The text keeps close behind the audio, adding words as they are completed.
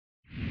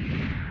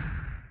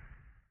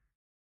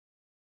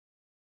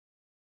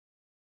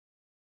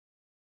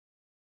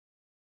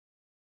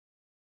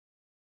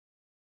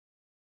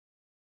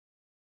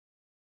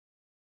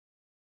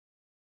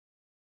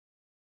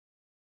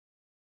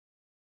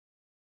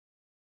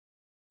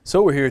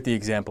So we're here at the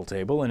example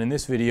table, and in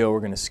this video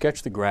we're going to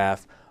sketch the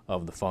graph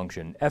of the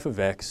function f of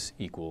x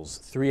equals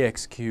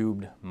 3x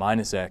cubed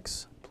minus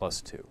x plus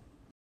 2.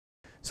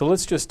 So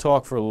let's just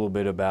talk for a little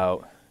bit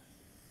about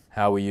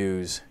how we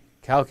use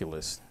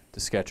calculus to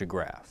sketch a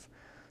graph.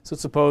 So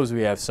suppose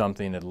we have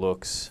something that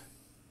looks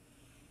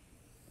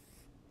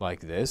like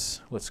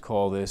this. Let's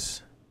call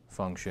this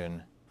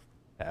function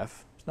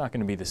f. It's not going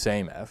to be the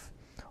same f,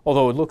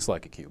 although it looks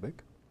like a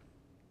cubic.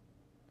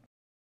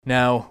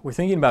 Now, we're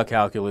thinking about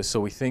calculus, so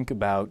we think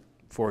about,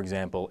 for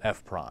example,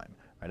 f prime.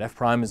 Right? F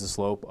prime is the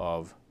slope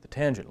of the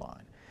tangent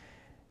line.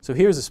 So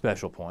here's a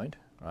special point,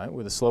 right,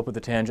 where the slope of the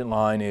tangent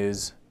line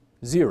is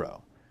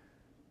 0.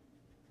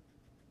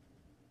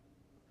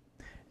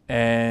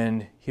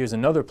 And here's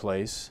another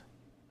place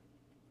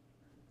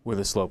where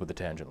the slope of the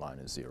tangent line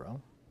is 0.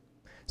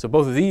 So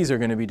both of these are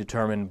going to be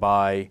determined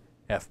by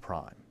f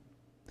prime.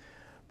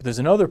 But there's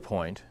another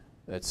point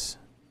that's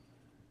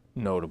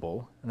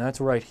notable, and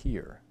that's right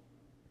here.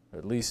 Or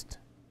at least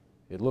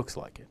it looks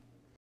like it.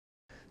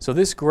 So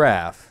this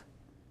graph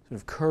sort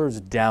of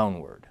curves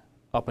downward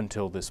up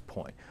until this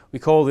point. We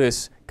call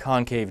this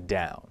concave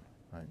down.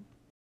 Right?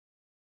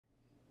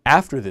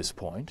 After this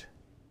point,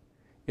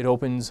 it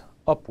opens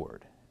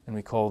upward, and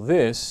we call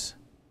this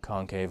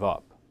concave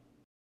up.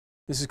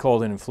 This is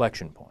called an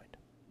inflection point.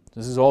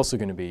 This is also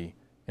going to be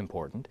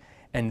important.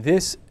 And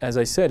this, as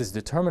I said, is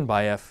determined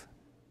by f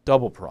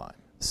double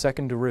prime, the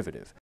second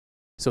derivative.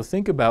 So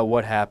think about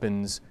what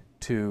happens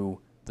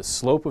to the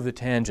slope of the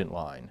tangent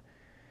line.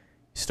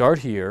 Start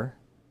here,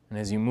 and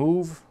as you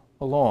move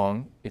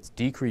along, it's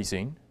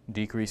decreasing,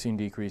 decreasing,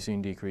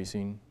 decreasing,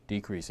 decreasing,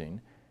 decreasing,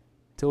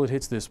 until it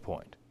hits this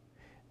point.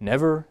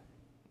 Never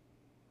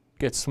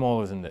gets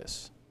smaller than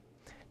this.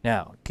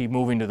 Now, keep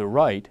moving to the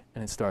right,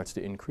 and it starts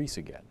to increase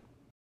again.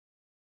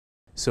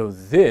 So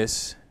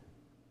this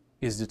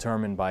is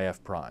determined by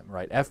f prime,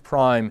 right? F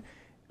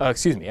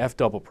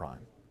double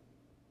prime.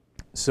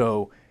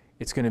 So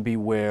it's going to be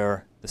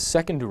where the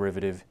second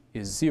derivative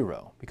is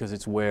 0, because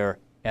it's where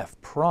f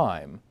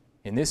prime,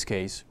 in this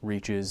case,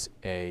 reaches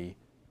a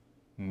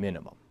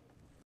minimum.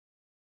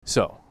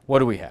 So what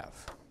do we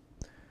have?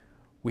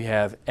 We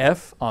have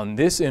f on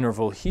this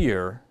interval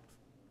here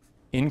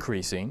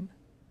increasing,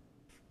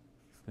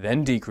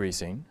 then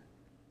decreasing,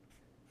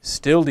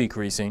 still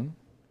decreasing,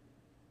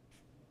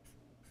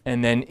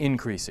 and then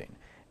increasing.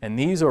 And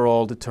these are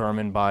all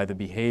determined by the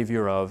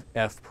behavior of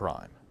f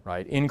prime,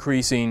 right?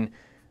 Increasing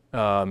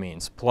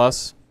means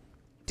plus,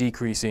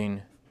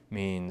 decreasing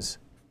means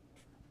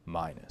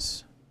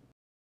minus.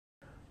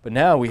 But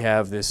now we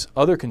have this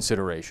other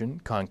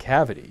consideration,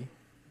 concavity.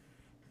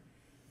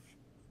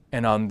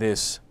 And on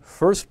this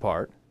first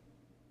part,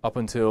 up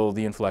until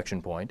the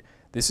inflection point,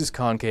 this is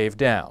concave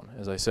down,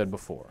 as I said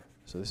before.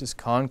 So this is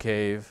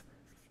concave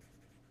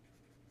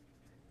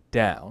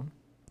down.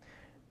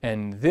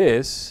 And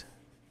this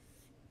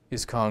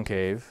is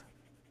concave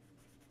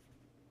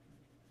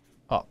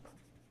up.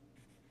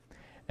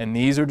 And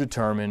these are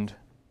determined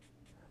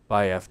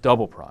by f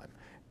double prime.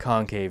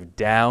 Concave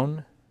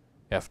down,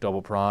 f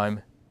double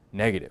prime,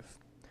 negative.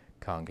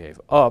 Concave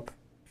up,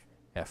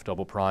 f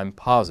double prime,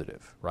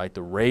 positive, right?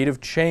 The rate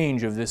of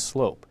change of this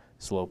slope.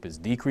 Slope is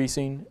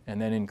decreasing and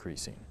then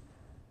increasing.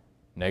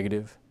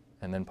 Negative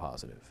and then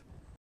positive.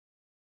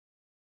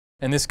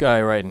 And this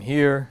guy right in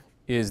here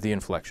is the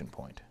inflection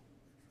point.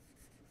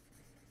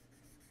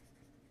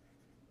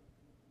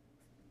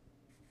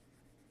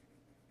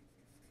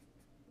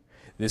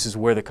 This is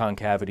where the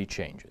concavity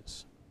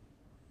changes.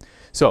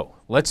 So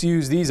let's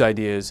use these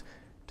ideas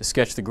to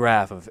sketch the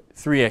graph of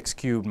 3x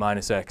cubed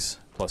minus x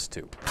plus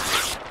 2.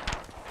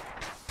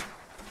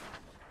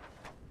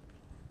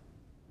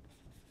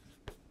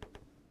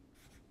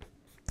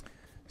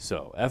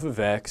 So f of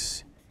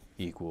x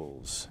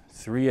equals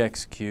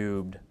 3x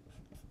cubed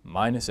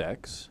minus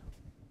x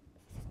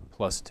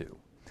plus 2.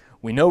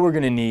 We know we're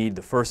going to need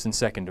the first and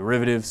second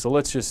derivatives, so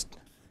let's just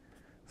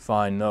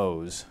find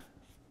those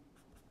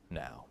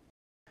now.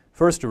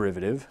 First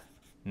derivative,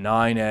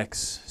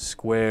 9x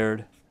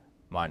squared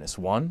minus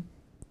 1.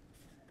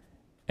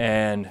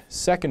 And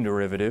second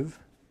derivative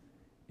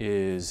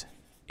is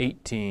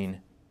 18x.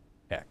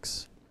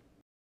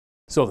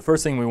 So the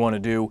first thing we want to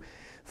do,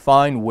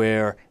 find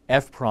where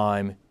f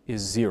prime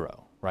is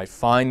 0, right?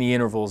 Find the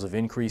intervals of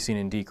increasing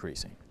and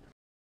decreasing.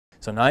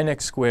 So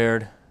 9x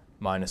squared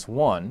minus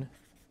 1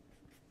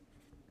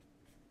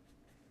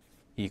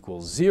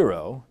 equals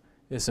 0.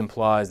 This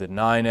implies that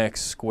 9x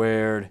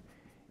squared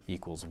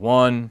equals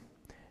 1.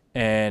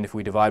 And if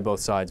we divide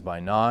both sides by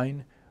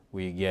 9,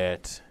 we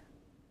get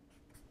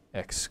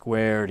x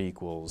squared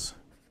equals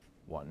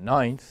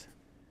 1/9.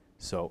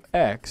 So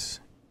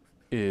x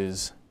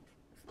is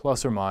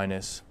plus or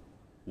minus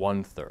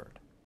 1/3.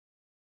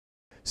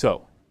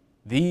 So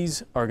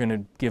these are going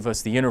to give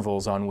us the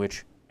intervals on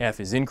which f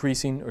is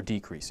increasing or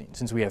decreasing.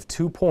 Since we have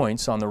 2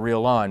 points on the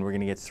real line, we're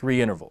going to get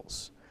 3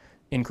 intervals.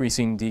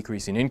 Increasing,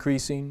 decreasing,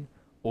 increasing,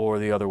 or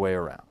the other way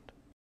around.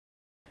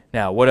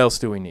 Now, what else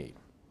do we need?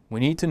 We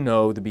need to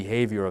know the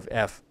behavior of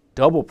f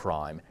double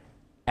prime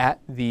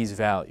at these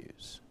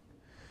values.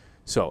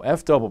 So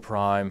f double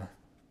prime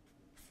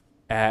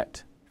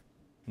at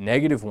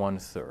negative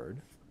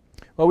 1/3.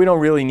 Well, we don't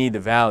really need the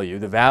value.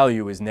 The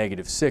value is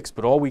negative 6,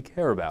 but all we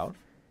care about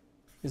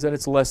is that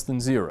it's less than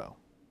 0.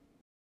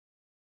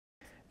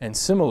 And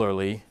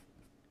similarly,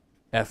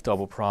 f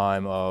double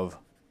prime of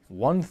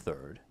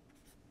 1/3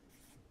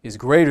 is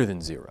greater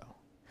than 0.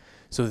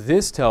 So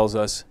this tells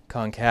us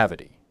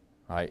concavity.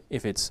 Right?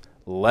 If it's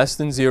less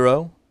than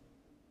 0,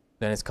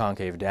 then it's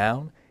concave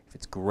down. If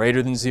it's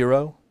greater than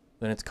 0,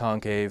 then it's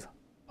concave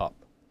up.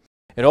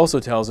 It also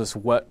tells us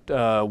what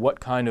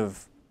kind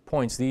of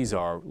points these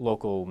are,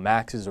 local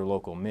maxes or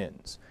local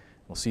mins.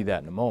 We'll see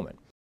that in a moment.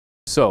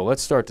 So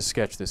let's start to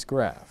sketch this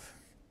graph.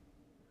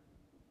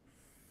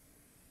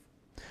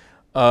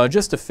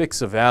 Just to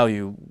fix a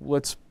value,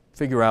 let's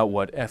figure out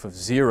what f of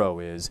 0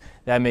 is.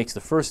 That makes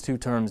the first two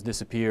terms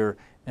disappear,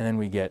 and then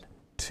we get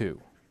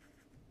 2.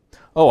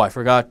 Oh, I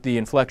forgot the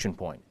inflection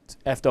point.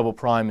 F double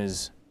prime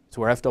is,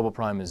 so where f double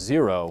prime is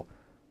 0,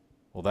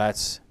 well,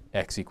 that's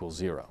x equals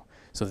 0.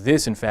 So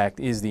this, in fact,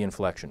 is the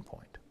inflection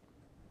point.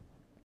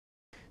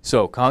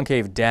 So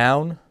concave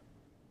down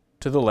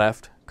to the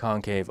left,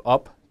 concave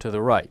up to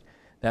the right.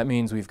 That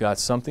means we've got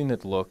something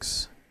that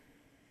looks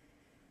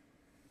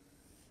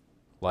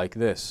like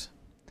this.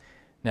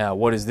 Now,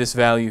 what is this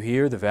value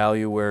here? The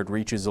value where it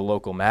reaches a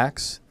local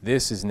max.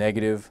 This is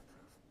negative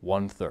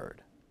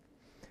 1/3.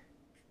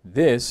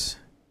 This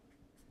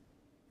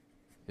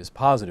is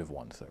positive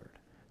 1/3.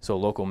 So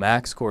local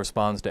max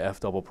corresponds to f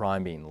double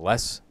prime being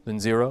less than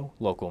 0,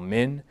 local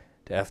min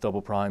to f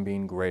double prime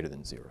being greater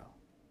than 0.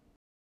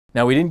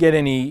 Now we didn't get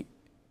any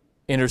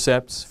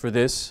intercepts for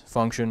this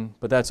function,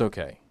 but that's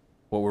okay.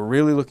 What we're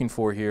really looking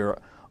for here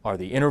are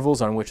the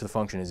intervals on which the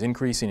function is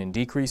increasing and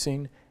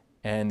decreasing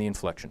and the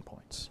inflection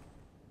points.